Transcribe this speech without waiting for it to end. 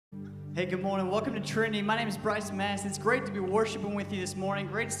Hey, good morning. Welcome to Trinity. My name is Bryce Mass. It's great to be worshiping with you this morning.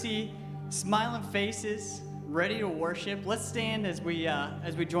 Great to see smiling faces, ready to worship. Let's stand as we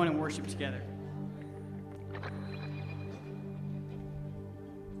join in worship together.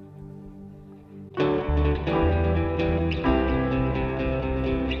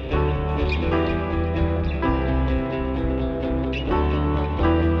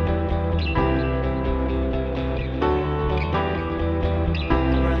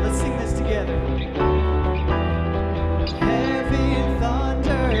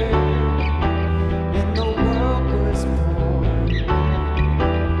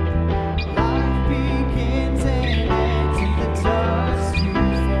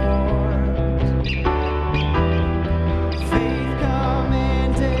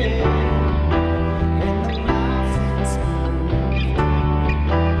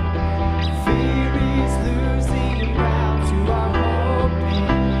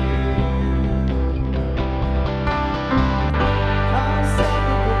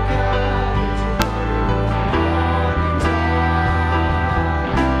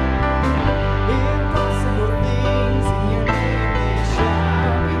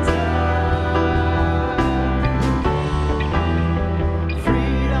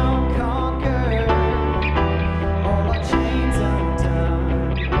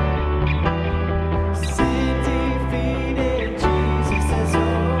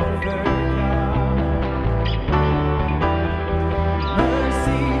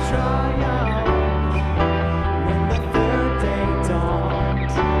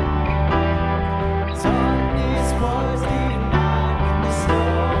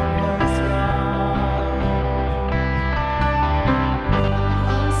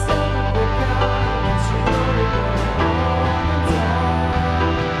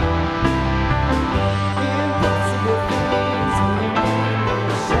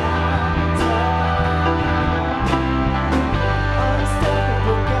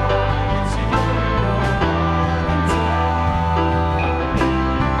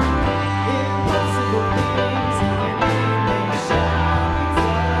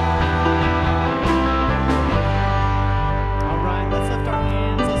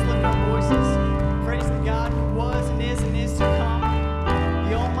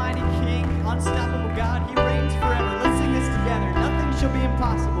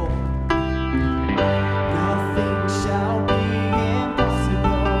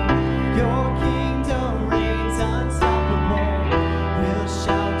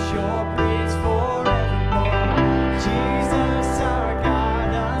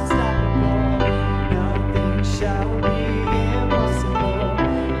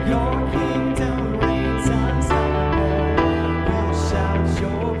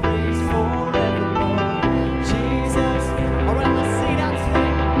 All right, let's sing it out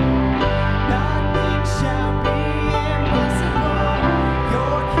today.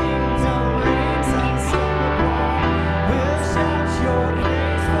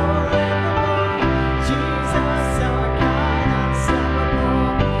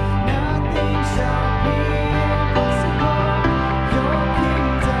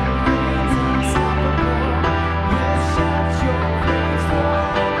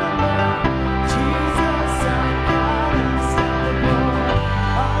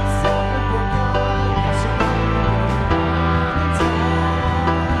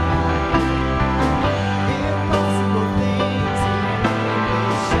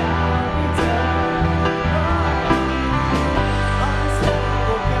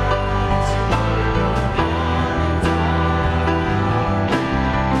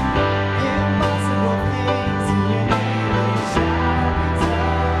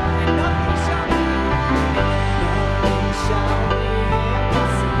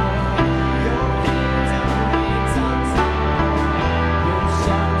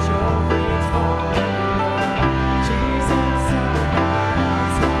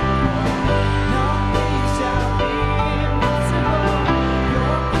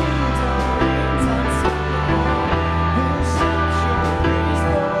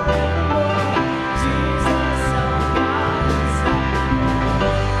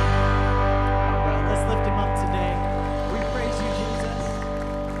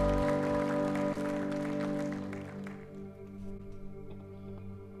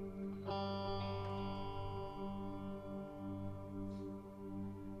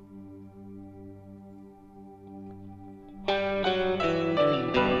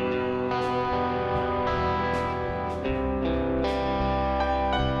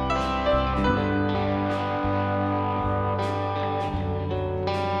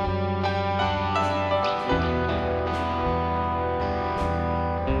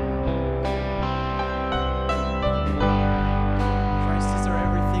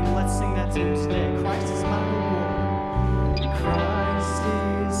 Him today. Christ is my reward. Christ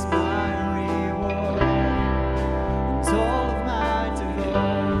is my reward. And all of my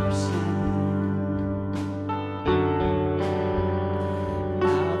devotion.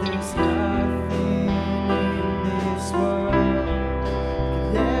 Now there's nothing in this world that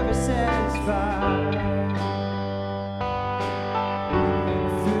could ever satisfy.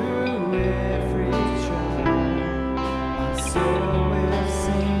 Through every trial, my soul will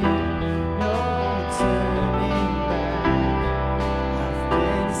sing. No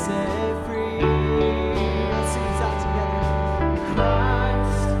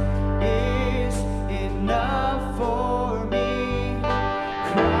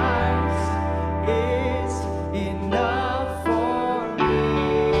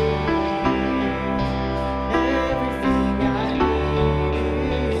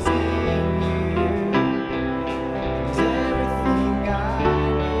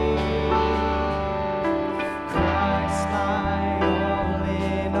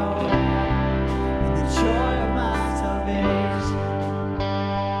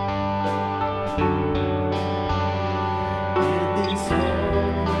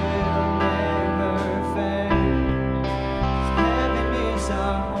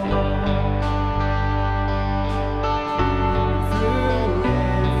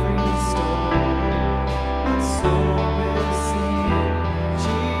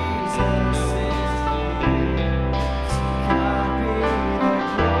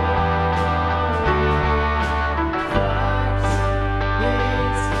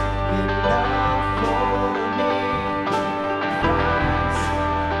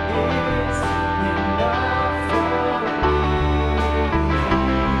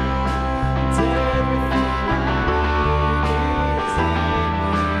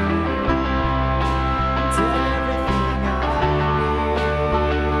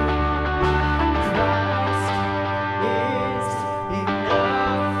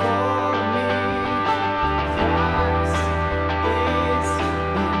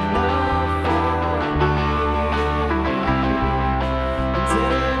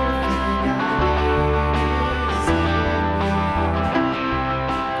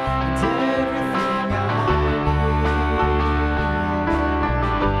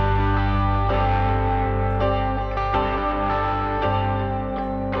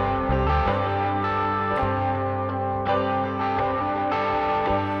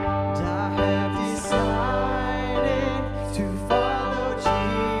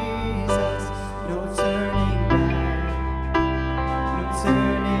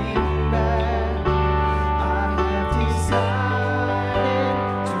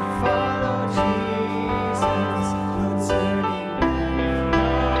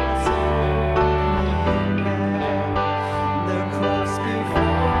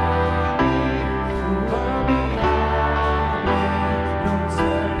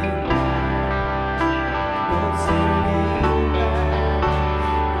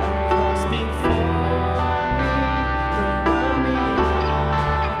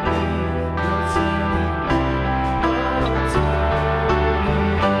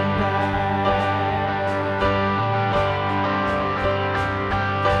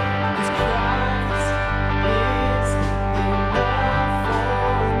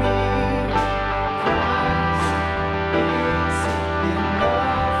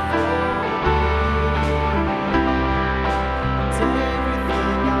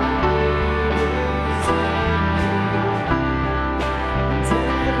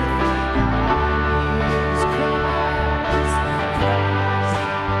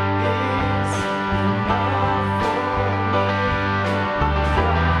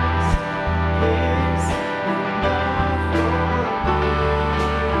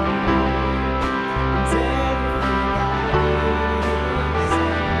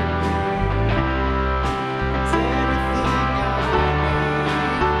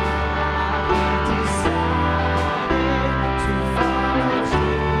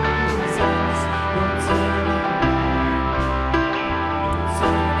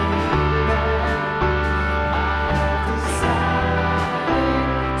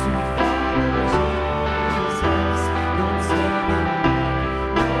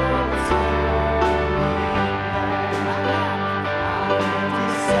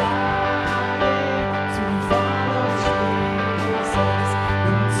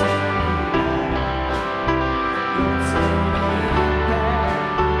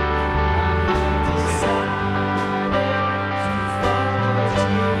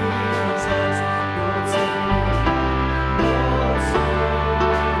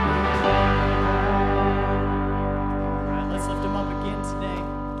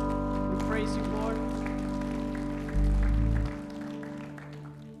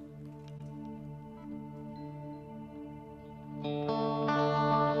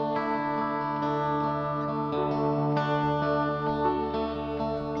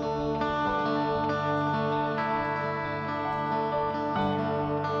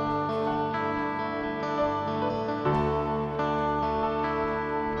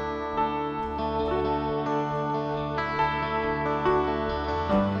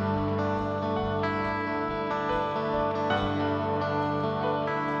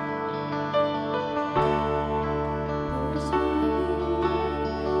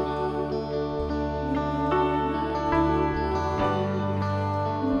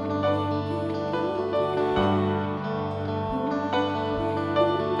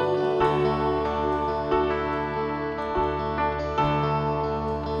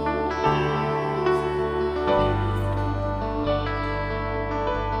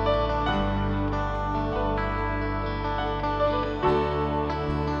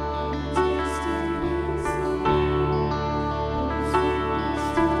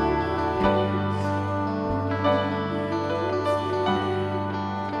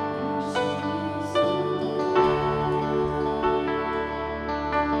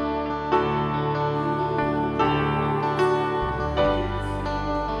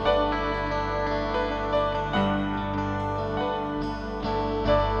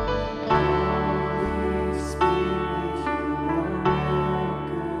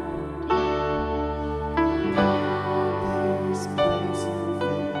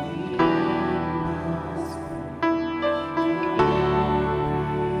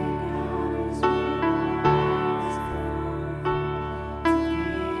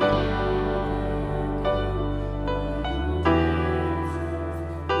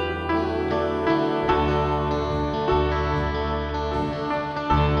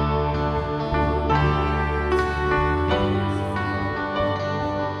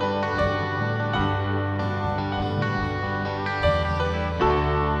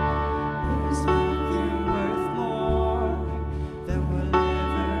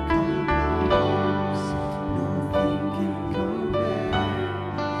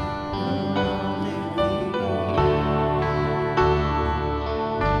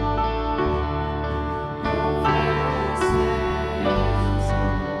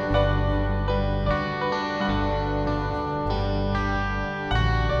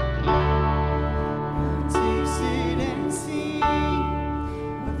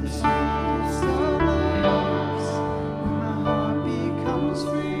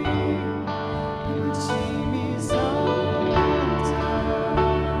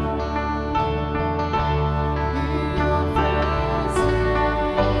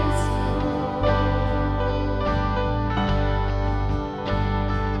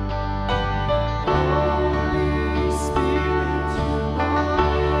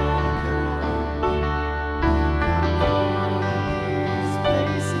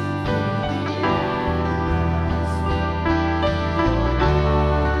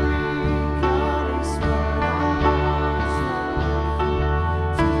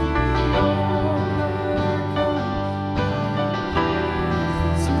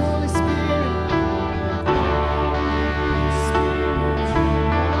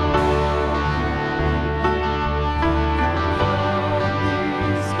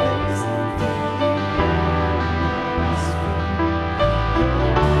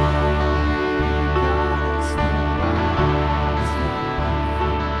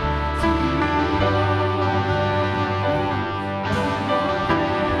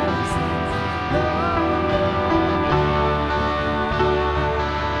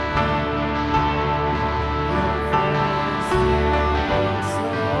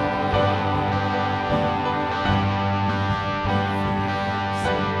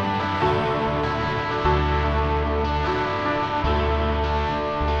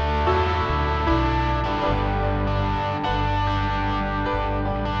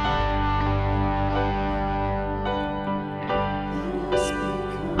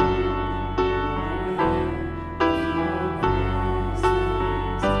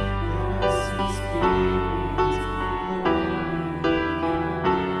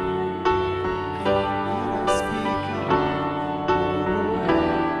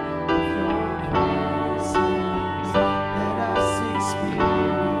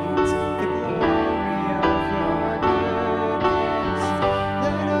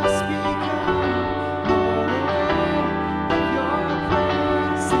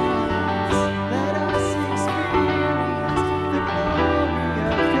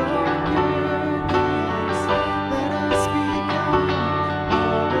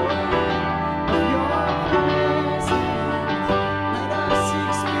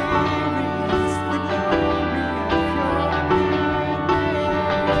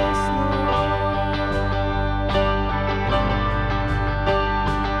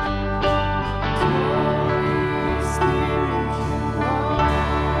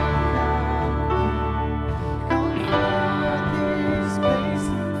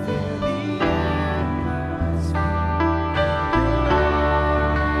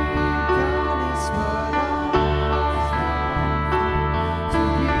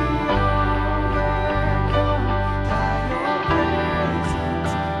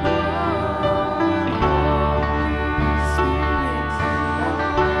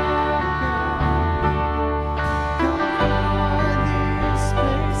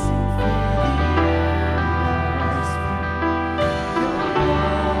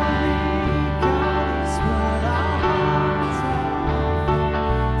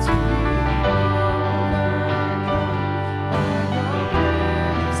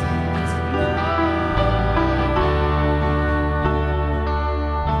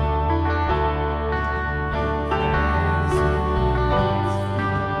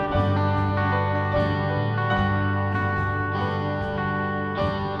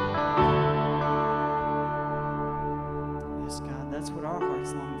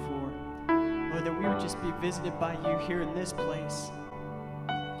hearts long for. Lord, that we would just be visited by you here in this place.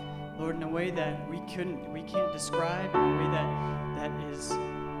 Lord, in a way that we can't describe, in a way that is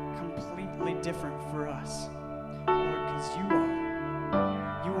completely different for us. Lord, because you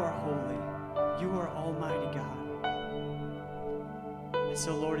are holy. You are Almighty God. And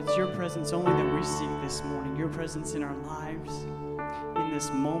so, Lord, it's your presence only that we seek this morning, your presence in our lives, in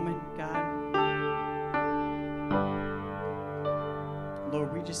this moment, God.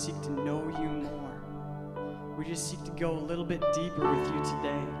 Lord, we just seek to know you more. We just seek to go a little bit deeper with you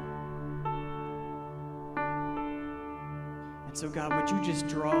today. And so, God, would you just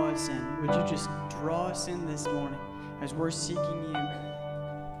draw us in? Would you just draw us in this morning as we're seeking you?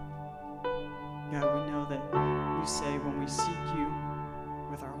 God, we know that you say when we seek you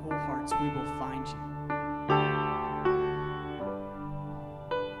with our whole hearts, we will find you.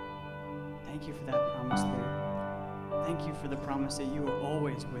 Thank you for that promise, Lord. Thank you for the promise that you are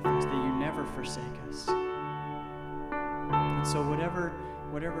always with us, that you never forsake us. And so whatever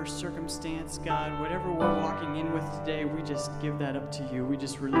circumstance, God, whatever we're walking in with today, we just give that up to you. We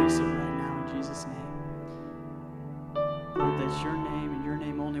just release it right now in Jesus' name. Lord, that your name and your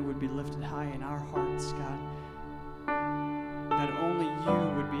name only would be lifted high in our hearts, God. That only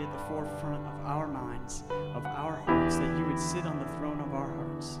you would be at the forefront of our minds, of our hearts, that you would sit on the throne of our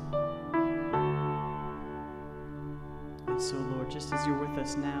hearts. And so, Lord, just as you're with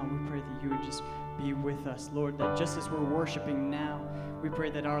us now, we pray that you would just be with us. Lord, that just as we're worshiping now, we pray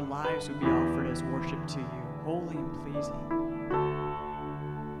that our lives would be offered as worship to you, holy and pleasing.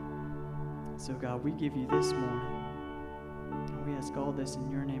 So, God, we give you this morning. And we ask all this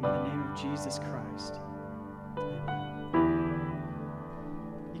in your name, in the name of Jesus Christ. Amen.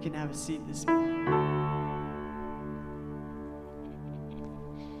 You can have a seat this morning.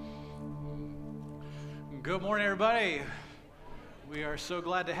 Good morning, everybody. We are so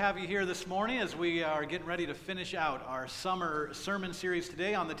glad to have you here this morning as we are getting ready to finish out our summer sermon series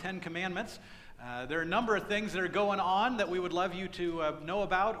today on the Ten Commandments. There are a number of things that are going on that we would love you to know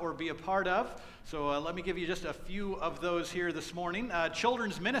about or be a part of. So let me give you just a few of those here this morning.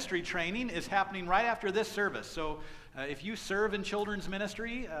 Children's ministry training is happening right after this service. So if you serve in children's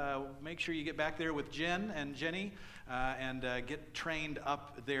ministry, make sure you get back there with Jen and Jenny and get trained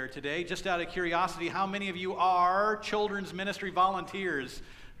up there today. Just out of curiosity, how many of you are children's ministry volunteers?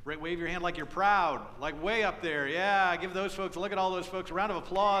 Wave your hand like you're proud, like way up there. Yeah, give those folks, look at all those folks. A round of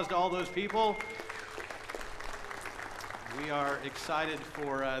applause to all those people. We are excited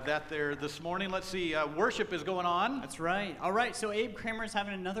for that there this morning. Let's see, worship is going on. That's right. All right, so Abe Kramer is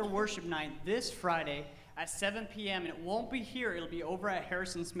having another worship night this Friday at 7 p.m. And it won't be here. It'll be over at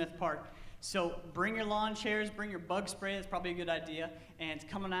Harrison Smith Park. So bring your lawn chairs, bring your bug spray. That's probably a good idea. And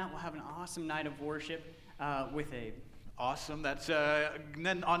coming out, we'll have an awesome night of worship with Abe. Awesome. That's and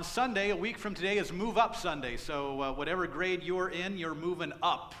then on Sunday, a week from today, is Move Up Sunday. So whatever grade you're in, you're moving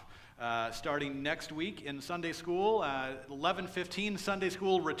up. Starting next week in Sunday school, 11:15 Sunday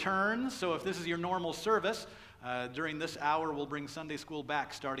school returns. So if this is your normal service, during this hour we'll bring Sunday school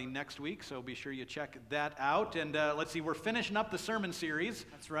back starting next week. So be sure you check that out. And let's see, we're finishing up the sermon series.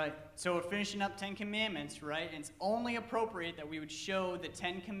 That's right. So we're finishing up 10 Commandments, right? And it's only appropriate that we would show the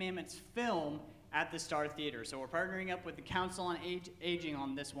 10 Commandments film at the Star Theater. So we're partnering up with the Council on Aging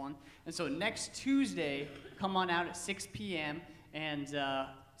on this one. And so next Tuesday, come on out at 6 p.m. and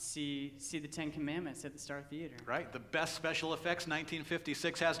see the 10 Commandments at the Star Theater. Right, the best special effects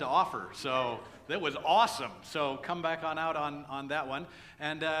 1956 has to offer. So that was awesome. So come back on out on that one.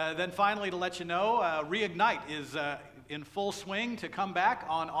 And then finally, to let you know, Reignite is in full swing to come back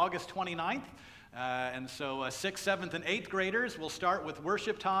on August 29th. And so 6th, 7th, and 8th graders will start with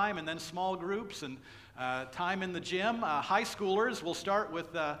worship time and then small groups and time in the gym. High schoolers will start with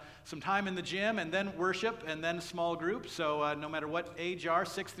some time in the gym and then worship and then small groups. So no matter what age you are,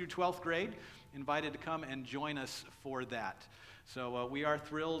 6th through 12th grade, invited to come and join us for that. So we are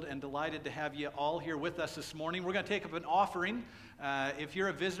thrilled and delighted to have you all here with us this morning. We're going to take up an offering. If you're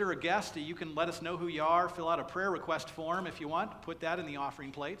a visitor or guest, you can let us know who you are. Fill out a prayer request form if you want. Put that in the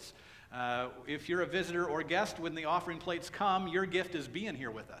offering plates. If you're a visitor or guest, when the offering plates come, your gift is being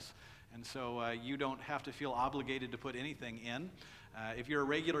here with us. And so you don't have to feel obligated to put anything in. If you're a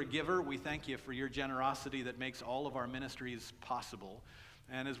regular giver, we thank you for your generosity that makes all of our ministries possible.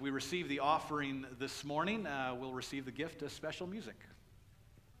 And as we receive the offering this morning, we'll receive the gift of special music.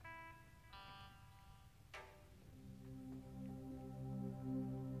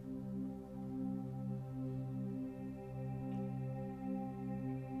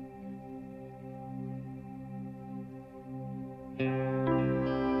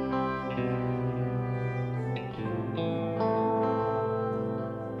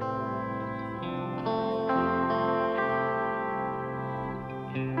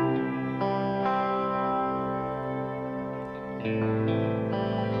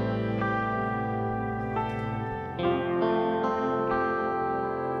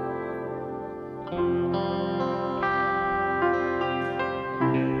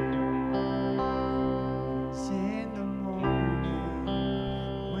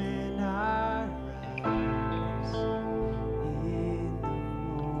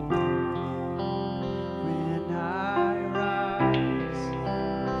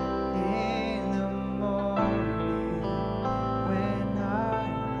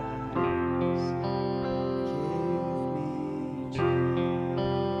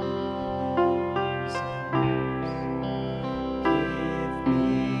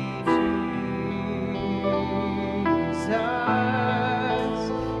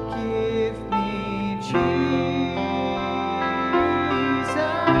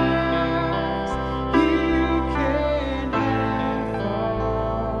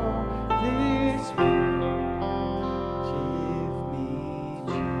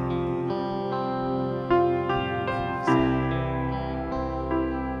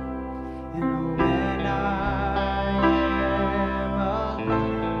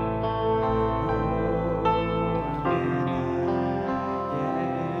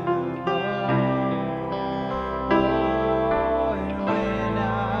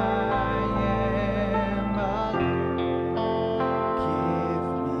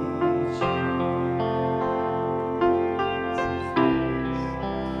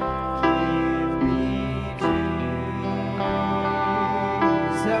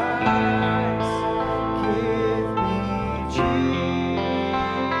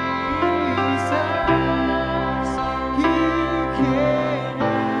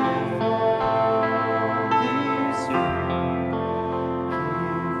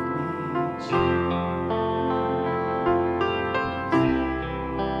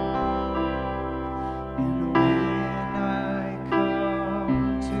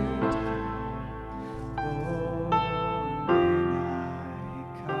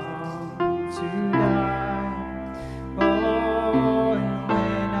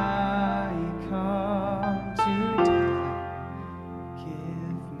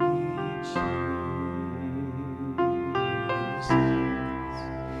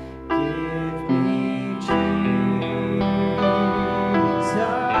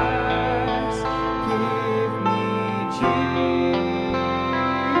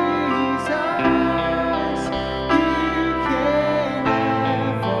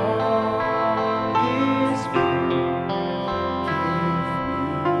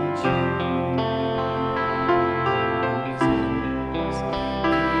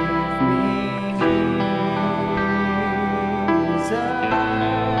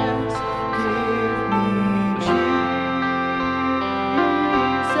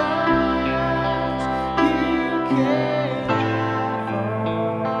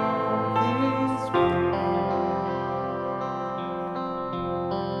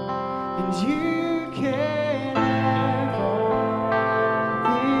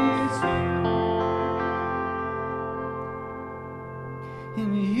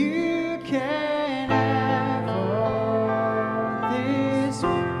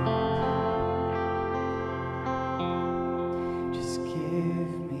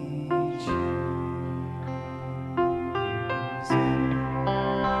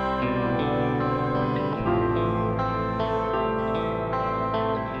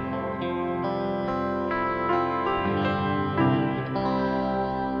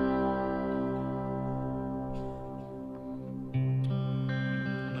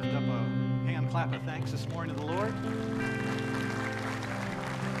 Clap of thanks this morning to the Lord.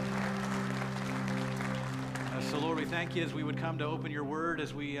 So Lord, we thank you as we would come to open your word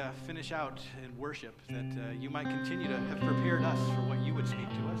as we finish out in worship, that you might continue to have prepared us for what you would speak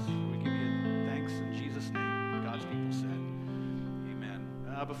to us. We give you thanks in Jesus' name. God's people said,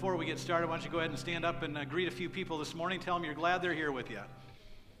 amen. Before we get started, why don't you go ahead and stand up and greet a few people this morning. Tell them you're glad they're here with you.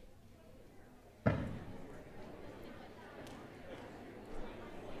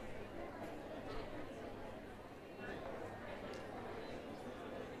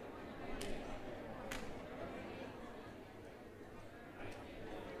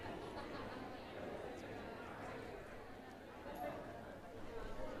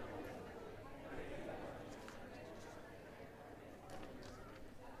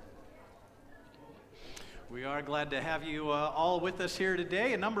 We are glad to have you all with us here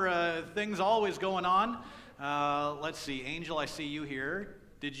today. A number of things always going on. Let's see, Angel, I see you here.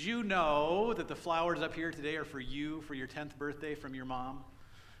 Did you know that the flowers up here today are for you for your 10th birthday from your mom?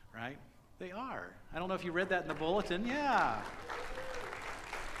 Right? They are. I don't know if you read that in the bulletin. Yeah.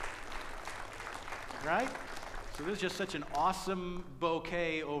 Right? So this is just such an awesome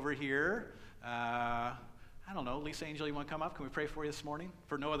bouquet over here. I don't know, Lisa, Angel, you want to come up? Can we pray for you this morning?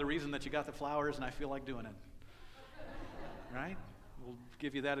 For no other reason that you got the flowers and I feel like doing it. Right? We'll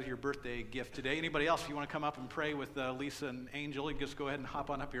give you that as your birthday gift today. Anybody else, if you want to come up and pray with Lisa and Angel, you just go ahead and hop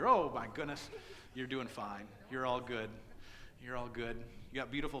on up here. Oh, my goodness. You're doing fine. You're all good. You're all good. You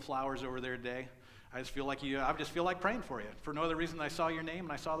got beautiful flowers over there today. I just feel like praying for you. For no other reason than I saw your name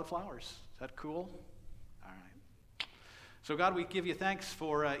and I saw the flowers. Is that cool? All right. So God, we give you thanks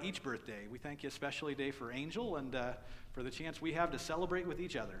for each birthday. We thank you especially today for Angel and for the chance we have to celebrate with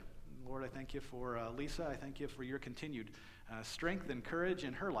each other. Lord, I thank you for Lisa. I thank you for your continued strength and courage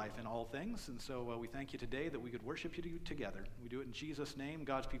in her life in all things. And so we thank you today that we could worship you together. We do it in Jesus' name.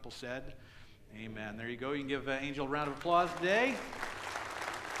 God's people said, amen. There you go. You can give Angel a round of applause today.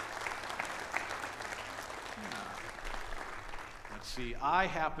 Let's see. I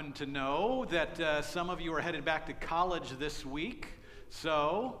happen to know that some of you are headed back to college this week.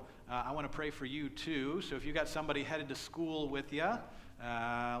 So I want to pray for you too. So if you got somebody headed to school with you,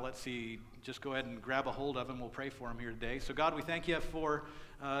 let's see, just go ahead and grab a hold of them. We'll pray for them here today. So God, we thank you for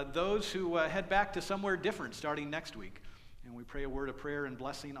those who head back to somewhere different starting next week. And we pray a word of prayer and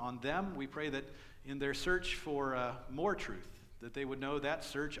blessing on them. We pray that in their search for more truth, that they would know that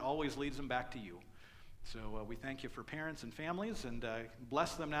search always leads them back to you. So we thank you for parents and families, and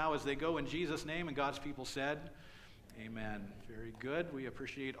bless them now as they go in Jesus' name. And God's people said, amen. Very good. We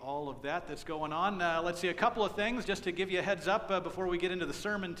appreciate all of that that's going on. Let's see, a couple of things just to give you a heads up before we get into the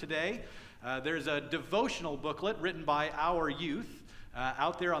sermon today. There's a devotional booklet written by our youth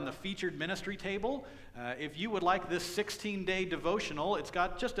out there on the featured ministry table. If you would like this 16-day devotional, it's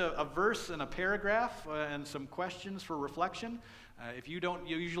got just a verse and a paragraph and some questions for reflection. If you don't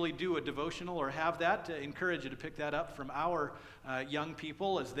usually do a devotional or have that, encourage you to pick that up from our young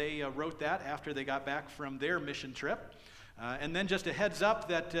people as they wrote that after they got back from their mission trip. And then just a heads up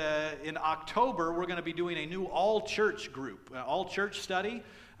that in October, we're going to be doing a new all-church group, all-church study.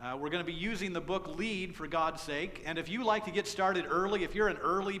 We're going to be using the book Lead for God's sake. And if you like to get started early, if you're an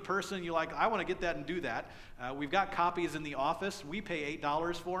early person, you're like, I want to get that and do that, we've got copies in the office. We pay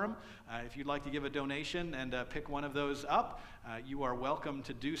 $8 for them. If you'd like to give a donation and pick one of those up, you are welcome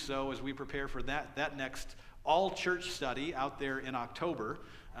to do so as we prepare for that next all-church study out there in October.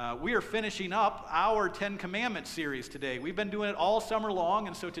 We are finishing up our 10 Commandments series today. We've been doing it all summer long,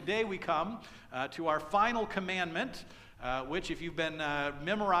 and so today we come to our final commandment, which, if you've been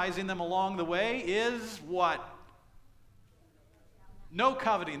memorizing them along the way, is what? No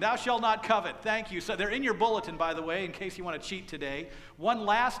coveting. Thou shalt not covet. Thank you. So they're in your bulletin, by the way, in case you want to cheat today. One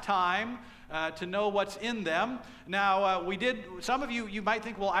last time to know what's in them. Now, some of you might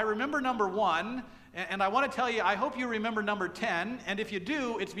think, well, I remember number 1, and I want to tell you, I hope you remember number 10, and if you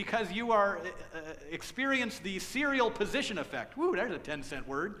do, it's because you are experience the serial position effect. Woo, there's a 10-cent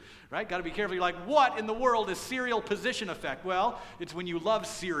word, right? Got to be careful. You're like, what in the world is serial position effect? Well, it's when you love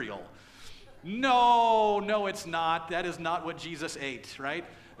cereal. No, it's not. That is not what Jesus ate, right?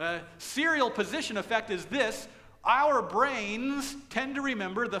 Serial position effect is this. Our brains tend to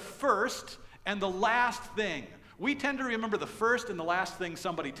remember the first and the last thing. We tend to remember the first and the last thing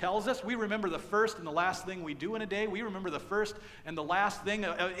somebody tells us. We remember the first and the last thing we do in a day. We remember the first and the last thing.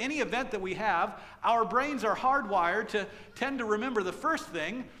 Any event that we have, our brains are hardwired to tend to remember the first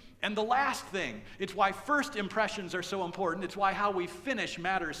thing and the last thing. It's why first impressions are so important. It's why how we finish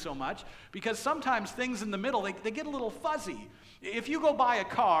matters so much, because sometimes things in the middle, they get a little fuzzy. If you go buy a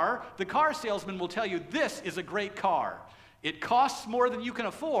car, the car salesman will tell you, this is a great car. It costs more than you can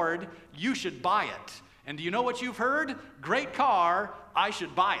afford. You should buy it. And do you know what you've heard? Great car, I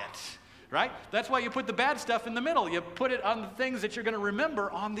should buy it. Right? That's why you put the bad stuff in the middle. You put it on the things that you're going to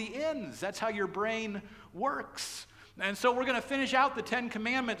remember on the ends. That's how your brain works. And so we're going to finish out the 10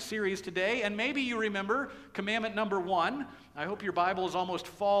 Commandments series today, and maybe you remember commandment number 1. I hope your Bible is almost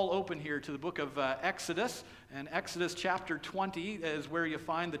fall open here to the book of Exodus, and Exodus chapter 20 is where you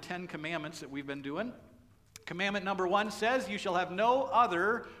find the 10 Commandments that we've been doing. Commandment number 1 says, you shall have no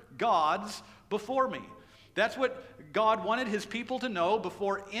other gods before me. That's what God wanted his people to know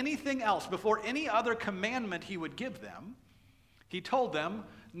before anything else, before any other commandment he would give them. He told them,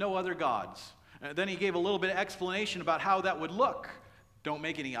 no other gods. Then he gave a little bit of explanation about how that would look. Don't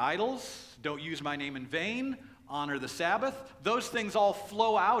make any idols. Don't use my name in vain. Honor the Sabbath. Those things all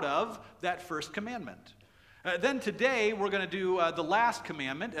flow out of that first commandment. Then today we're going to do the last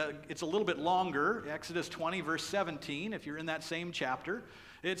commandment. It's a little bit longer. Exodus 20, verse 17, if you're in that same chapter.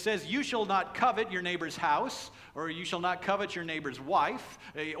 It says, you shall not covet your neighbor's house, or you shall not covet your neighbor's wife,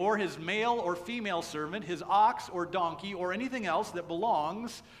 or his male or female servant, his ox or donkey, or anything else that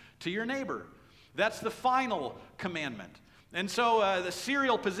belongs to your neighbor. That's the final commandment. And so the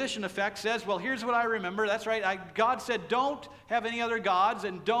serial position effect says, well, here's what I remember. That's right. God said, don't have any other gods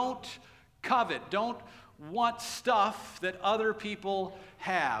and don't covet. Don't want stuff that other people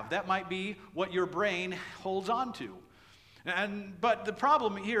have. That might be what your brain holds on to. But the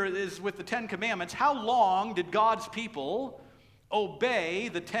problem here is with the Ten Commandments. How long did God's people obey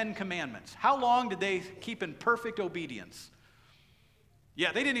the Ten Commandments? How long did they keep in perfect obedience?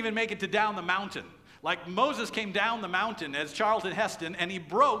 Yeah, they didn't even make it to down the mountain. Like Moses came down the mountain as Charlton Heston, and he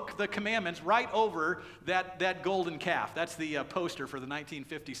broke the commandments right over that golden calf. That's the poster for the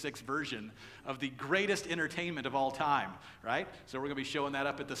 1956 version of the greatest entertainment of all time, right? So we're going to be showing that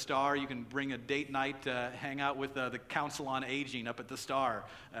up at the Star. You can bring a date night, hang out with the Council on Aging up at the Star.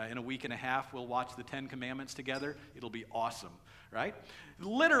 In a week and a half, we'll watch the Ten Commandments together. It'll be awesome, right?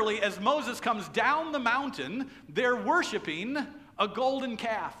 Literally, as Moses comes down the mountain, they're worshiping a golden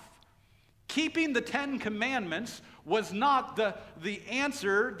calf. Keeping the Ten Commandments was not the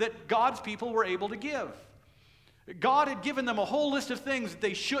answer that God's people were able to give. God had given them a whole list of things that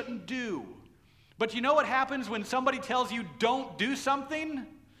they shouldn't do. But you know what happens when somebody tells you don't do something?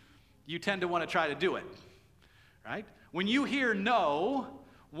 You tend to want to try to do it, right? When you hear no,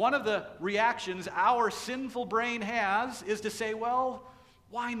 one of the reactions our sinful brain has is to say, well,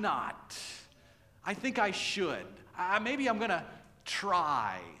 why not? I think I should. Maybe I'm going to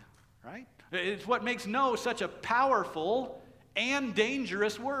try, right? It's what makes no such a powerful and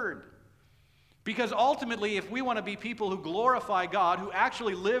dangerous word. Because ultimately, if we want to be people who glorify God, who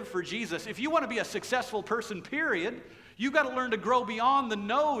actually live for Jesus, if you want to be a successful person, period, you've got to learn to grow beyond the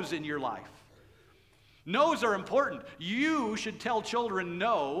no's in your life. No's are important. You should tell children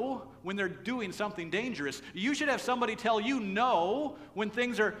no when they're doing something dangerous. You should have somebody tell you no when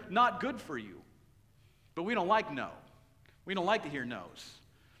things are not good for you. But we don't like no. We don't like to hear no's.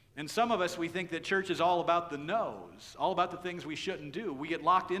 And some of us, we think that church is all about the no's, all about the things we shouldn't do. We get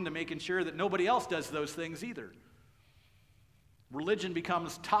locked into making sure that nobody else does those things either. Religion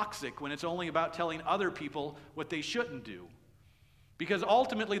becomes toxic when it's only about telling other people what they shouldn't do. Because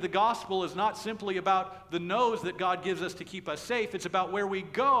ultimately, the gospel is not simply about the no's that God gives us to keep us safe. It's about where we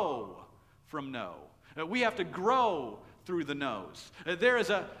go from no. We have to grow through the no's. There is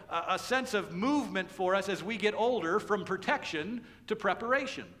a sense of movement for us as we get older from protection to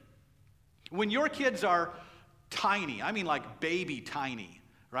preparation. When your kids are tiny, I mean like baby tiny,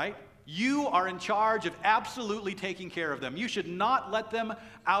 right? You are in charge of absolutely taking care of them. You should not let them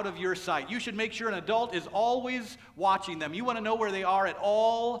out of your sight. You should make sure an adult is always watching them. You want to know where they are at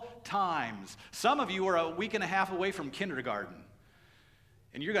all times. Some of you are a week and a half away from kindergarten.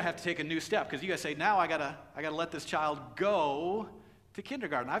 And you're going to have to take a new step because you got to say, now I got to let this child go to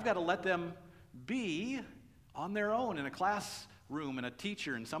kindergarten. I've got to let them be on their own in a classroom and a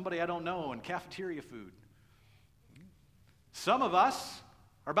teacher and somebody I don't know and cafeteria food. Some of us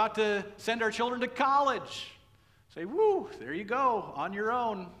are about to send our children to college. Say, woo, there you go, on your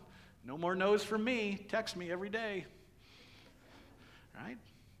own. No more no's from me. Text me every day. Right?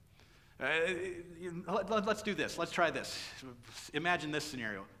 Let's do this. Let's try this. Imagine this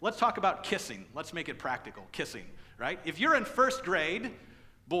scenario. Let's talk about kissing. Let's make it practical. Kissing, right? If you're in first grade,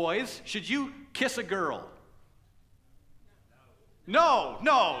 boys, should you kiss a girl? No.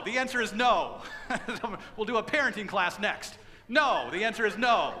 The answer is no. We'll do a parenting class next. No. The answer is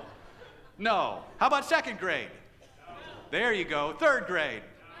no. No. How about second grade? No. There you go. Third grade?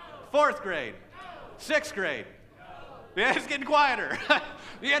 No. Fourth grade? No. Sixth grade? No. Yeah, it's getting quieter.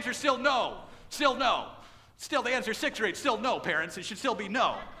 The answer is still no. Still no. Still, the answer is sixth grade. Still no, parents. It should still be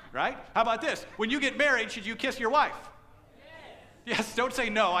no, right? How about this? When you get married, should you kiss your wife? Yes, don't say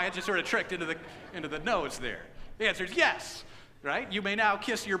no. I had you sort of tricked into the no's there. The answer is yes. Right? You may now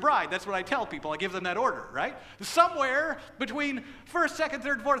kiss your bride. That's what I tell people. I give them that order, right? Somewhere between first, second,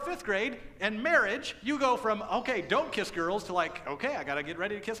 third, fourth, fifth grade and marriage, you go from, okay, don't kiss girls to like, okay, I got to get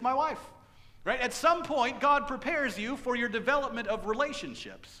ready to kiss my wife, right? At some point, God prepares you for your development of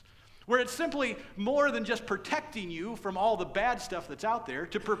relationships, where it's simply more than just protecting you from all the bad stuff that's out there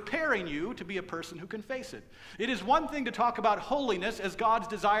to preparing you to be a person who can face it. It is one thing to talk about holiness as God's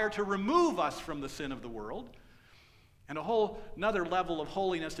desire to remove us from the sin of the world, and a whole another level of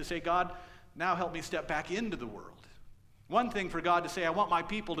holiness to say, God, now help me step back into the world. One thing for God to say, I want my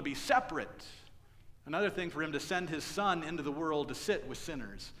people to be separate. Another thing for him to send his son into the world to sit with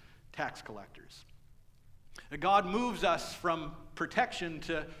sinners, tax collectors. God moves us from protection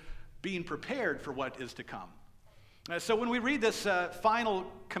to being prepared for what is to come. So when we read this final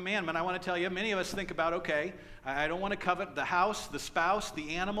commandment, I want to tell you, many of us think about, okay, I don't want to covet the house, the spouse,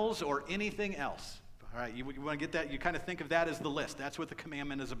 the animals, or anything else. All right, you want to get that? You kind of think of that as the list. That's what the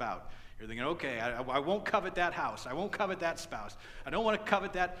commandment is about. You're thinking, okay, I won't covet that house. I won't covet that spouse. I don't want to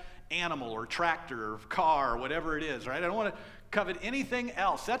covet that animal or tractor or car or whatever it is, right? I don't want to covet anything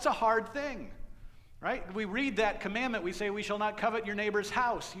else. That's a hard thing, right? We read that commandment. We say, we shall not covet your neighbor's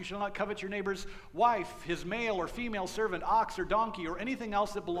house. You shall not covet your neighbor's wife, his male or female servant, ox or donkey, or anything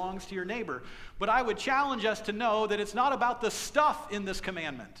else that belongs to your neighbor. But I would challenge us to know that it's not about the stuff in this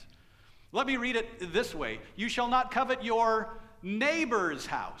commandment. Let me read it this way. You shall not covet your neighbor's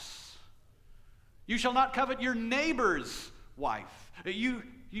house. You shall not covet your neighbor's wife. You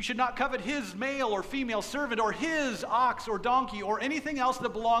should not covet his male or female servant or his ox or donkey or anything else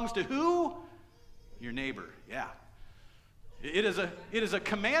that belongs to who? Your neighbor. Yeah. It is a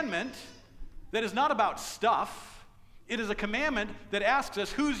commandment that is not about stuff. It is a commandment that asks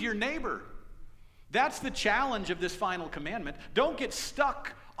us, who's your neighbor? That's the challenge of this final commandment. Don't get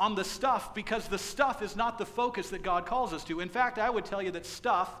stuck on the stuff, because the stuff is not the focus that God calls us to. In fact, I would tell you that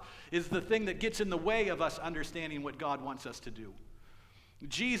stuff is the thing that gets in the way of us understanding what God wants us to do.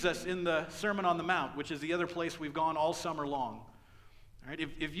 Jesus, in the Sermon on the Mount, which is the other place we've gone all summer long, all right,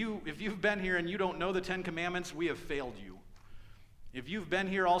 if you've been here and you don't know the 10 Commandments, we have failed you. If you've been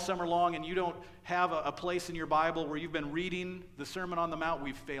here all summer long and you don't have a place in your Bible where you've been reading the Sermon on the Mount,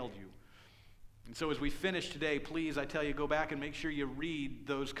 we've failed you. And so as we finish today, please, I tell you, go back and make sure you read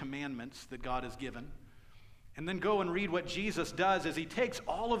those commandments that God has given. And then go and read what Jesus does as he takes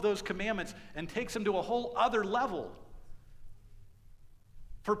all of those commandments and takes them to a whole other level.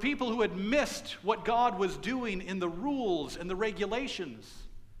 For people who had missed what God was doing in the rules and the regulations,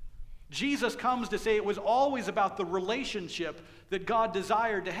 Jesus comes to say it was always about the relationship that God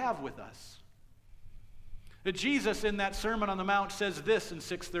desired to have with us. That Jesus in that Sermon on the Mount says this in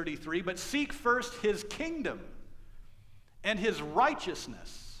 633, but seek first his kingdom and his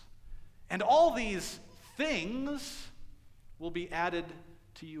righteousness, and all these things will be added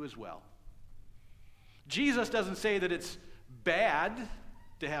to you as well. Jesus doesn't say that it's bad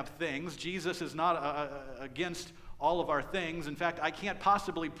to have things. Jesus is not against all of our things. In fact, I can't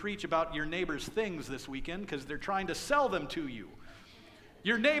possibly preach about your neighbor's things this weekend because they're trying to sell them to you.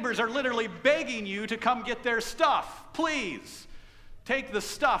 Your neighbors are literally begging you to come get their stuff. Please, take the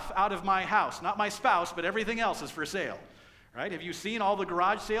stuff out of my house. Not my spouse, but everything else is for sale. Right? Have you seen all the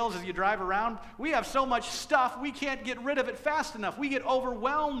garage sales as you drive around? We have so much stuff, we can't get rid of it fast enough. We get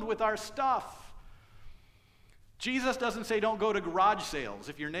overwhelmed with our stuff. Jesus doesn't say don't go to garage sales.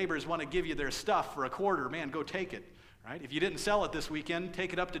 If your neighbors want to give you their stuff for a quarter, man, go take it. Right? If you didn't sell it this weekend,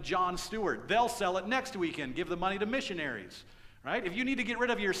 take it up to John Stewart. They'll sell it next weekend. Give the money to missionaries. Right? If you need to get rid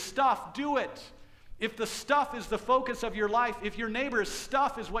of your stuff, do it. If the stuff is the focus of your life, if your neighbor's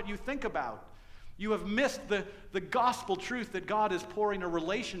stuff is what you think about, you have missed the gospel truth that God is pouring a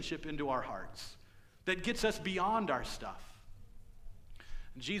relationship into our hearts that gets us beyond our stuff.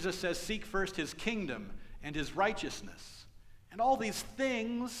 Jesus says, seek first his kingdom and his righteousness, and all these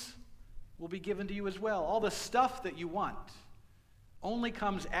things will be given to you as well. All the stuff that you want only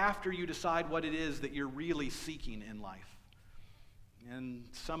comes after you decide what it is that you're really seeking in life. And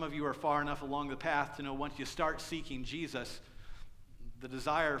some of you are far enough along the path to know once you start seeking Jesus, the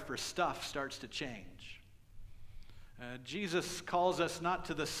desire for stuff starts to change. Jesus calls us not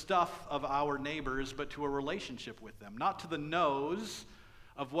to the stuff of our neighbors, but to a relationship with them, not to the no's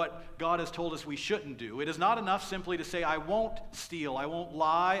of what God has told us we shouldn't do. It is not enough simply to say, I won't steal, I won't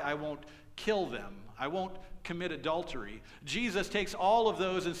lie, I won't kill them, I won't commit adultery. Jesus takes all of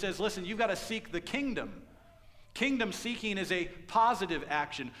those and says, listen, you've got to seek the kingdom. Kingdom seeking is a positive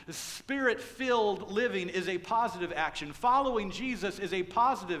action. Spirit-filled living is a positive action. Following Jesus is a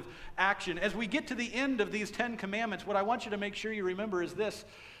positive action. As we get to the end of these 10 commandments, what I want you to make sure you remember is this,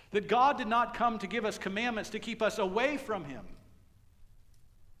 that God did not come to give us commandments to keep us away from him.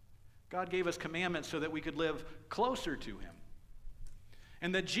 God gave us commandments so that we could live closer to him.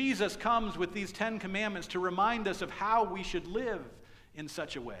 And that Jesus comes with these 10 commandments to remind us of how we should live in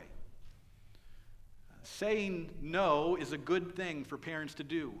such a way. Saying no is a good thing for parents to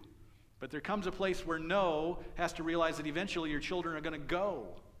do. But there comes a place where no has to realize that eventually your children are going to go.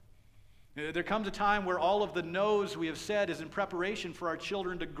 There comes a time where all of the no's we have said is in preparation for our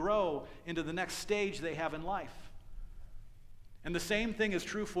children to grow into the next stage they have in life. And the same thing is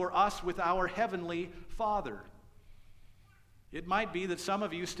true for us with our Heavenly Father. It might be that some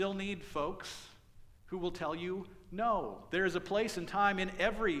of you still need folks who will tell you no. There is a place and time in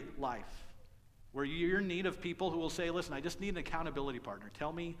every life where you're in need of people who will say, listen, I just need an accountability partner.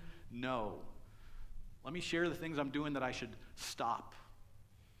 Tell me no. Let me share the things I'm doing that I should stop.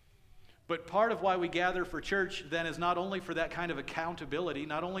 But part of why we gather for church then is not only for that kind of accountability,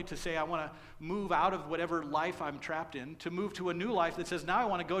 not only to say I want to move out of whatever life I'm trapped in, to move to a new life that says now I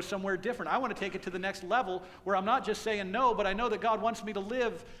want to go somewhere different. I want to take it to the next level where I'm not just saying no, but I know that God wants me to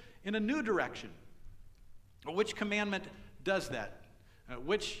live in a new direction. Which commandment does that?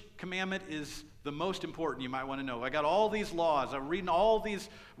 Which commandment is the most important, you might want to know? I got all these laws. I'm reading all these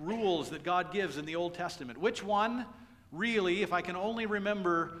rules that God gives in the Old Testament. Which one, really, if I can only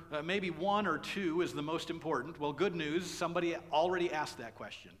remember maybe one or two, is the most important? Well, good news, somebody already asked that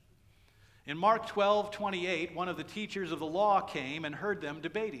question. In Mark 12:28, one of the teachers of the law came and heard them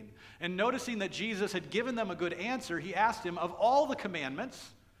debating. And noticing that Jesus had given them a good answer, he asked him, of all the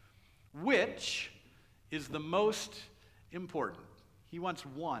commandments, which is the most important? He wants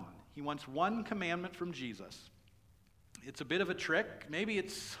one. He wants one commandment from Jesus. It's a bit of a trick. Maybe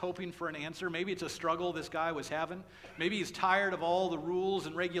it's hoping for an answer. Maybe it's a struggle this guy was having. Maybe he's tired of all the rules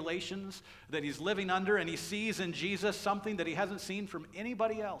and regulations that he's living under, and he sees in Jesus something that he hasn't seen from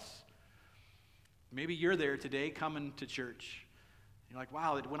anybody else. Maybe you're there today coming to church. You're like,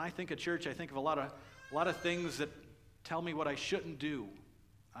 wow, when I think of church, I think of a lot of things that tell me what I shouldn't do.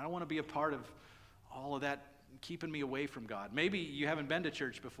 I don't want to be a part of all of that keeping me away from God. Maybe you haven't been to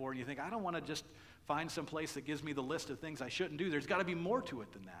church before and you think, I don't want to just find some place that gives me the list of things I shouldn't do. There's got to be more to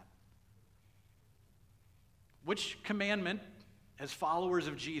it than that. Which commandment, as followers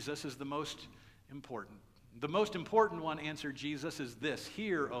of Jesus, is the most important? The most important one, answered Jesus, is this: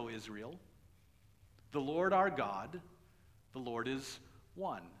 Hear, O Israel, the Lord our God, the Lord is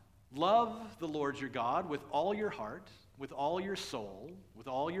one. Love the Lord your God with all your heart, with all your soul, with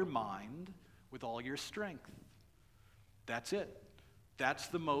all your mind, with all your strength. That's it. That's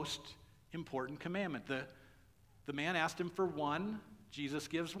the most important commandment. The man asked him for one. Jesus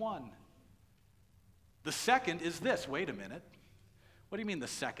gives one. The second is this. Wait a minute. What do you mean the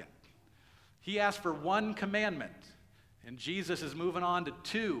second? He asked for one commandment, and Jesus is moving on to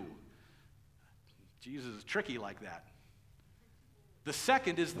two. Jesus is tricky like that. The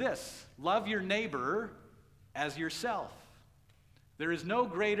second is this: love your neighbor as yourself. There is no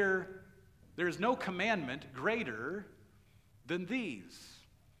commandment greater than these.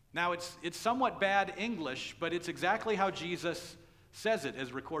 Now, it's somewhat bad English, but it's exactly how Jesus says it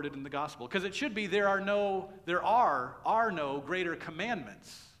as recorded in the gospel. Because it should be, there are no greater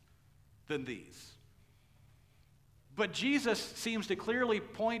commandments than these. But Jesus seems to clearly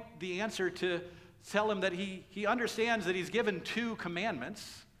point the answer to tell him that he understands that he's given two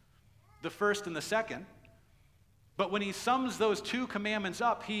commandments, the first and the second. But when he sums those two commandments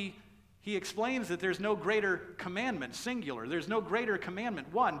up, he explains that there's no greater commandment, singular. There's no greater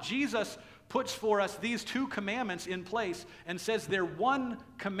commandment, one. Jesus puts for us these two commandments in place and says they're one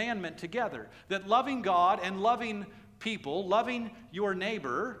commandment together. That loving God and loving people, loving your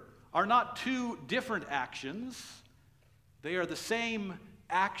neighbor, are not two different actions. They are the same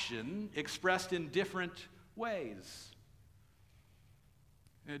action expressed in different ways.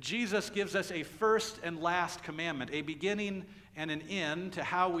 Jesus gives us a first and last commandment, a beginning and an end to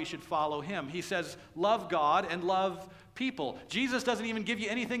how we should follow him. He says, love God and love people. Jesus doesn't even give you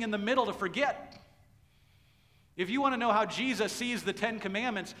anything in the middle to forget. If you want to know how Jesus sees the 10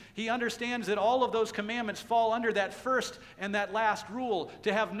 commandments, he understands that all of those commandments fall under that first and that last rule,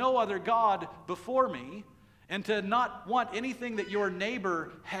 to have no other God before me, and to not want anything that your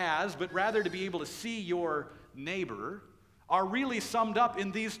neighbor has, but rather to be able to see your neighbor, are really summed up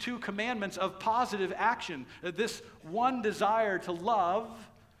in these two commandments of positive action. This one desire to love,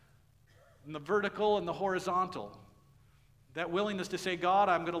 in the vertical and the horizontal. That willingness to say, God,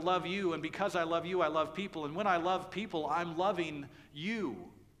 I'm going to love you, and because I love you, I love people, and when I love people, I'm loving you.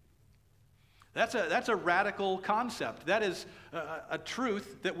 That's a radical concept. That is a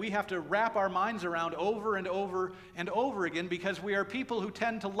truth that we have to wrap our minds around over and over and over again, because we are people who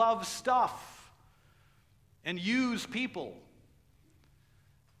tend to love stuff and use people.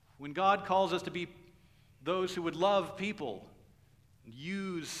 When God calls us to be those who would love people and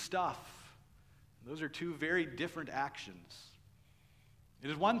use stuff, those are two very different actions. It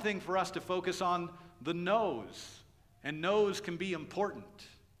is one thing for us to focus on the no's, and no's can be important,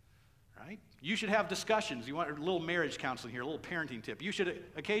 right? You should have discussions. You want a little marriage counseling here, a little parenting tip. You should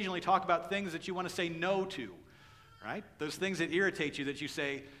occasionally talk about things that you want to say no to, right? Those things that irritate you that you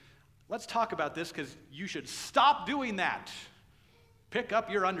say, let's talk about this because you should stop doing that. Pick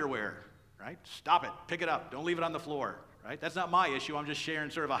up your underwear, right? Stop it. Pick it up. Don't leave it on the floor, right? That's not my issue. I'm just sharing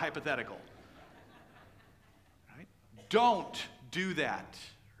sort of a hypothetical. Right? Don't do that,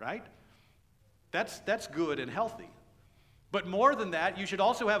 right? That's good and healthy. But more than that, you should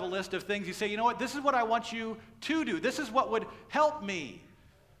also have a list of things you say, you know what, this is what I want you to do. This is what would help me.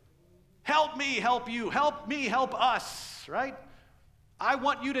 Help me, help you. Help me, help us, right? I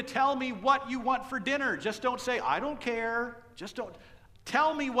want you to tell me what you want for dinner. Just don't say, I don't care. Just don't.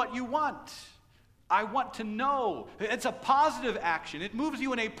 Tell me what you want. I want to know. It's a positive action. It moves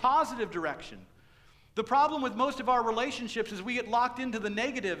you in a positive direction. The problem with most of our relationships is we get locked into the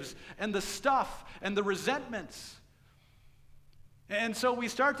negatives and the stuff and the resentments. And so we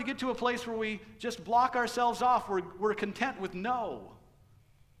start to get to a place where we just block ourselves off. We're content with no.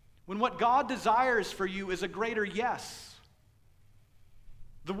 When what God desires for you is a greater yes.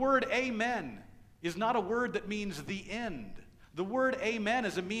 The word amen is not a word that means the end. The word amen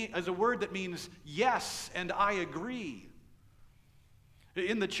is a word that means yes, and I agree.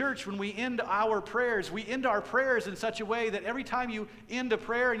 In the church, when we end our prayers in such a way that every time you end a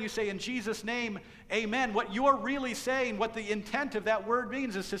prayer and you say, in Jesus' name, amen, what you're really saying, what the intent of that word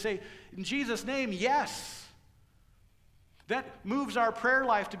means is to say, in Jesus' name, yes. That moves our prayer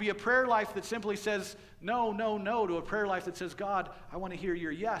life to be a prayer life that simply says no, no, no, to a prayer life that says, God, I want to hear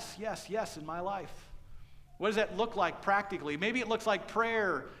your yes, yes, yes in my life. What does that look like practically? Maybe it looks like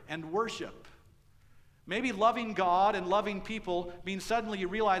prayer and worship. Maybe loving God and loving people means suddenly you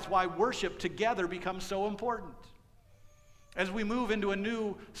realize why worship together becomes so important. As we move into a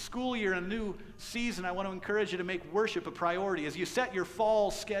new school year, a new season, I want to encourage you to make worship a priority. As you set your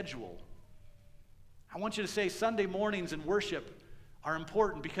fall schedule, I want you to say Sunday mornings and worship are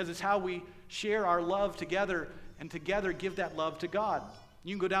important because it's how we share our love together and together give that love to God.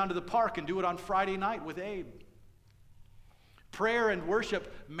 You can go down to the park and do it on Friday night with Abe. Prayer and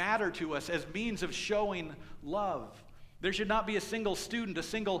worship matter to us as means of showing love. There should not be a single student, a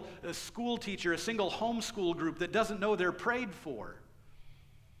single school teacher, a single homeschool group that doesn't know they're prayed for.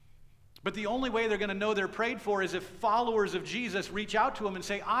 But the only way they're going to know they're prayed for is if followers of Jesus reach out to them and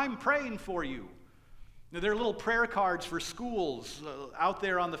say, I'm praying for you. Now, there are little prayer cards for schools out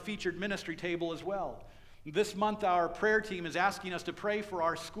there on the featured ministry table as well. This month, our prayer team is asking us to pray for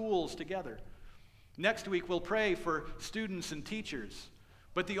our schools together. Next week, we'll pray for students and teachers.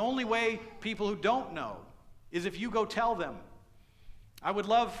 But the only way people who don't know is if you go tell them. I would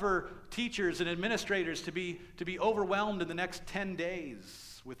love for teachers and administrators to be overwhelmed in the next 10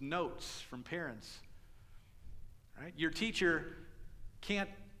 days with notes from parents. Right? Your teacher can't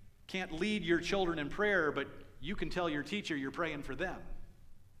lead your children in prayer, but you can tell your teacher you're praying for them.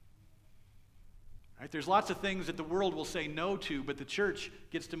 Right? There's lots of things that the world will say no to, but the church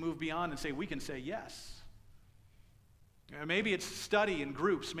gets to move beyond and say we can say yes. Maybe it's study in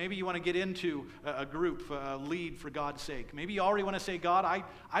groups. Maybe you want to get into a group, lead for God's sake. Maybe you already want to say, God,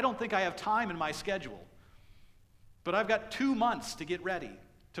 I don't think I have time in my schedule, but I've got 2 months to get ready,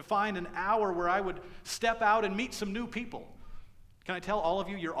 to find an hour where I would step out and meet some new people. Can I tell all of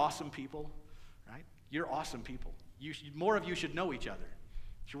you, you're awesome people, right? You're awesome people. More of you should know each other.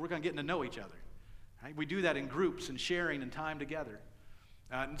 So we're going to get to know each other. Right? We do that in groups and sharing and time together.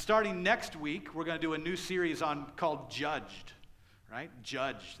 And starting next week, we're going to do a new series called Judged. Right?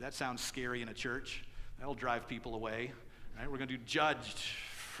 Judged. That sounds scary in a church. That'll drive people away. Right? We're going to do Judged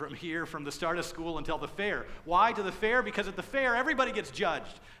from the start of school until the fair. Why to the fair? Because at the fair, everybody gets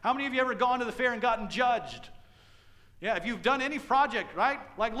judged. How many of you ever gone to the fair and gotten judged? Yeah, if you've done any project, right?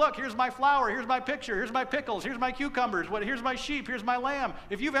 Like, look, here's my flour, here's my picture, here's my pickles, here's my cucumbers, here's my sheep, here's my lamb.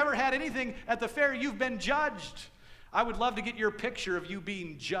 If you've ever had anything at the fair, you've been judged. I would love to get your picture of you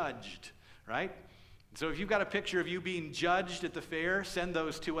being judged, right? So if you've got a picture of you being judged at the fair, send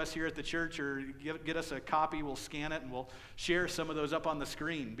those to us here at the church or get us a copy. We'll scan it and we'll share some of those up on the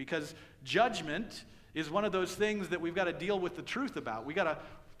screen because judgment is one of those things that we've got to deal with the truth about. We've got to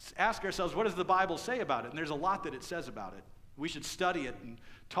ask ourselves, what does the Bible say about it? And there's a lot that it says about it. We should study it and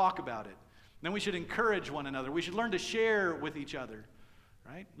talk about it. Then we should encourage one another. We should learn to share with each other,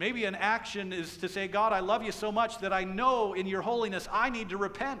 right? Maybe an action is to say, God, I love you so much that I know in your holiness I need to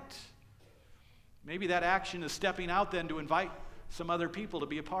repent. Maybe that action is stepping out then to invite some other people to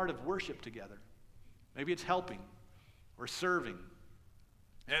be a part of worship together. Maybe it's helping or serving.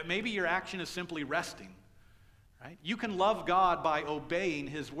 Maybe your action is simply resting. Right? You can love God by obeying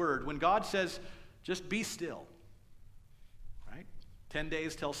his word. When God says, just be still. Right? 10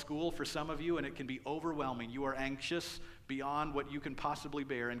 days till school for some of you, and it can be overwhelming. You are anxious beyond what you can possibly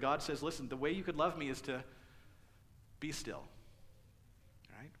bear. And God says, listen, the way you could love me is to be still.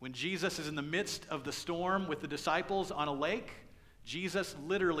 Right? When Jesus is in the midst of the storm with the disciples on a lake, Jesus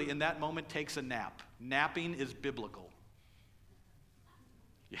literally in that moment takes a nap. Napping is biblical.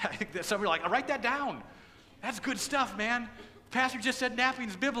 Yeah, some are like, write that down. That's good stuff, man. Pastor just said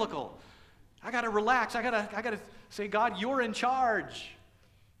napping's biblical. I got to relax. I got to say, God, you're in charge.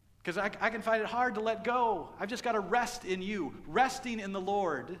 Because I can find it hard to let go. I've just got to rest in you. Resting in the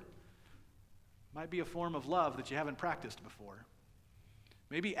Lord Might be a form of love that you haven't practiced before.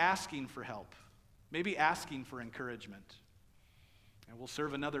 Maybe asking for help. Maybe asking for encouragement. And we'll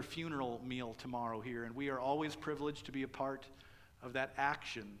serve another funeral meal tomorrow here, and we are always privileged to be a part of that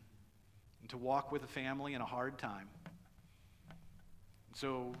action and to walk with a family in a hard time.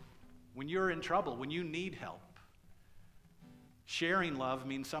 So when you're in trouble, when you need help, sharing love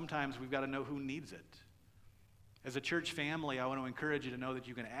means sometimes we've got to know who needs it. As a church family, I want to encourage you to know that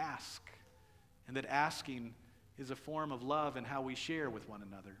you can ask, and that asking is a form of love in how we share with one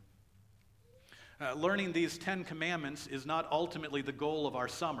another. Learning these 10 commandments is not ultimately the goal of our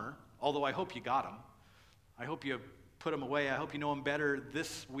summer, although I hope you got them. I hope you put them away. I hope you know them better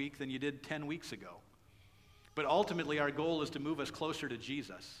this week than you did 10 weeks ago. But ultimately, our goal is to move us closer to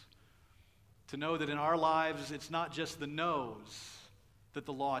Jesus, to know that in our lives, it's not just the no's that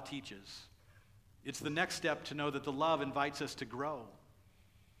the law teaches. It's the next step to know that the love invites us to grow.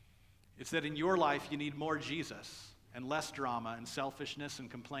 It's that in your life, you need more Jesus and less drama and selfishness and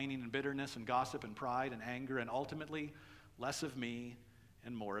complaining and bitterness and gossip and pride and anger, and ultimately, less of me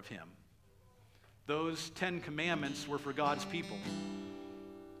and more of him. Those 10 commandments were for God's people.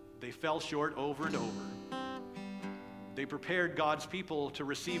 They fell short over and over. They prepared God's people to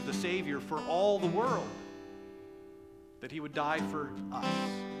receive the Savior for all the world, that he would die for us.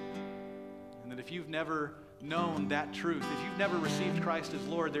 And that if you've never known that truth, if you've never received Christ as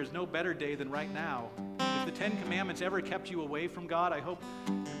Lord, there's no better day than right now. If the 10 commandments ever kept you away from God, I hope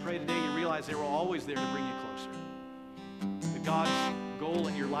and pray today you realize they were always there to bring you closer. That God's goal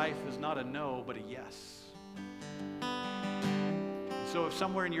in your life is not a no, but a yes. So if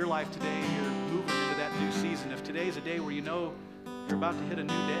somewhere in your life today you're moving into that new season, if today's a day where you know you're about to hit a new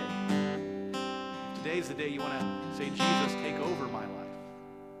day, if today's the day you want to say, Jesus, take over my life,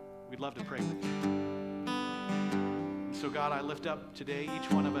 we'd love to pray with you. So God, I lift up today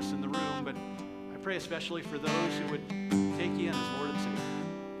each one of us in the room, but I pray especially for those who would take you in as Lord and Savior,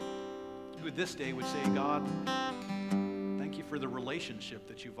 who this day would say, God, thank you for the relationship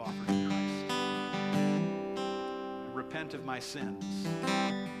that you've offered in Christ. I repent of my sins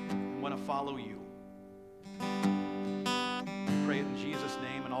and want to follow you. I pray it in Jesus'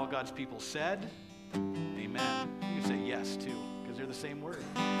 name, and all God's people said, amen. You can say yes too, because they're the same word.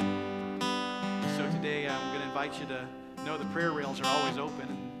 So today I'm going to invite you to know the prayer rails are always open,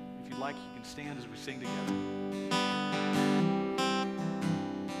 and if you'd like, you can stand as we sing together.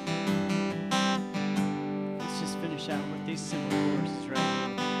 Let's just finish out with these simple verses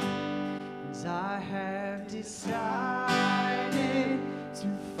right now. As I have decided to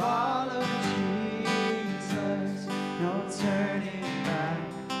follow Jesus, no turning back,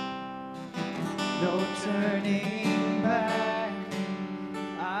 no turning back.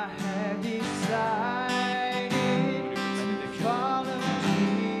 I have decided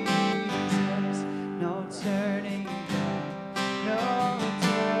turning back, no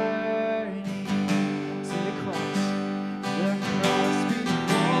turning to the cross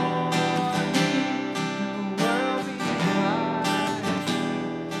before me, the world behind,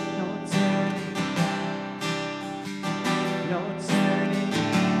 no turning back, no turning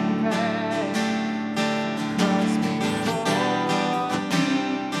back, cross before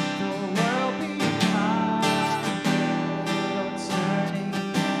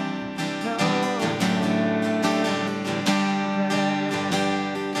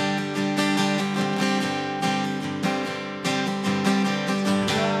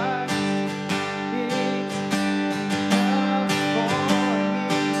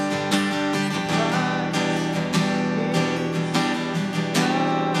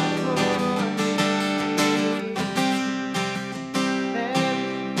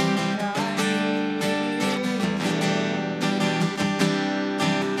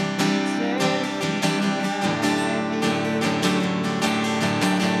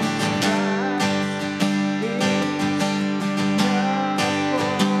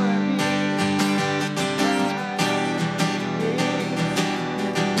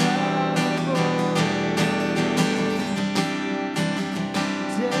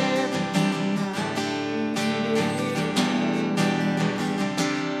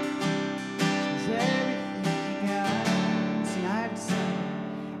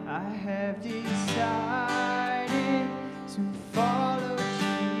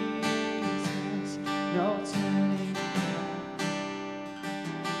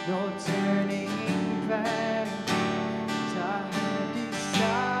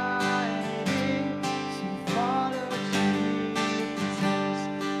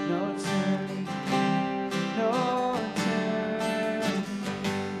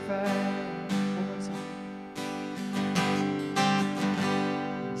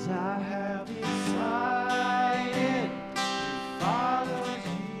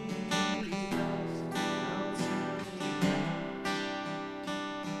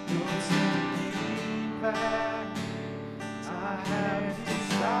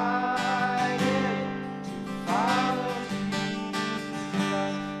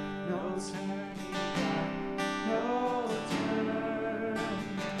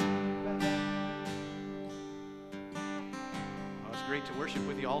worship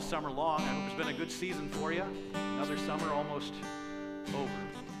with you all summer long. I hope it's been a good season for you. Another summer almost over.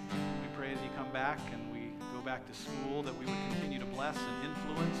 We pray as you come back and we go back to school that we would continue to bless and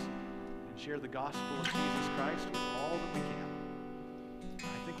influence and share the gospel of Jesus Christ with all that we can.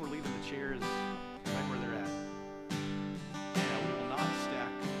 I think we're leaving the chairs right where they're at. Yeah, we will not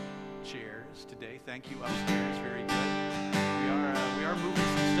stack chairs today. Thank you upstairs. Very good. We are moving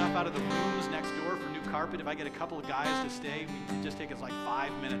some stuff out of the rooms next door for new carpet. If I get a couple of guys to stay, it'd just take us like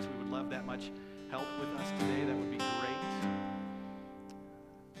 5 minutes. We would love that much help with us today. That would be great.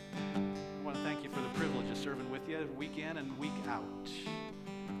 I want to thank you for the privilege of serving with you week in and week out.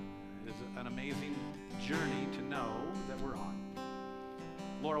 It is an amazing journey to know that we're on.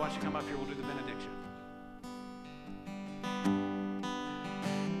 Laura, why don't you come up here? We'll do the benediction.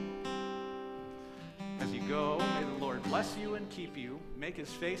 As you go, may the Lord bless you and keep you, make his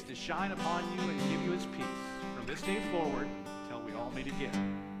face to shine upon you and give you his peace from this day forward until we all meet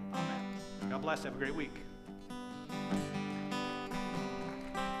again. Amen. God bless. Have a great week.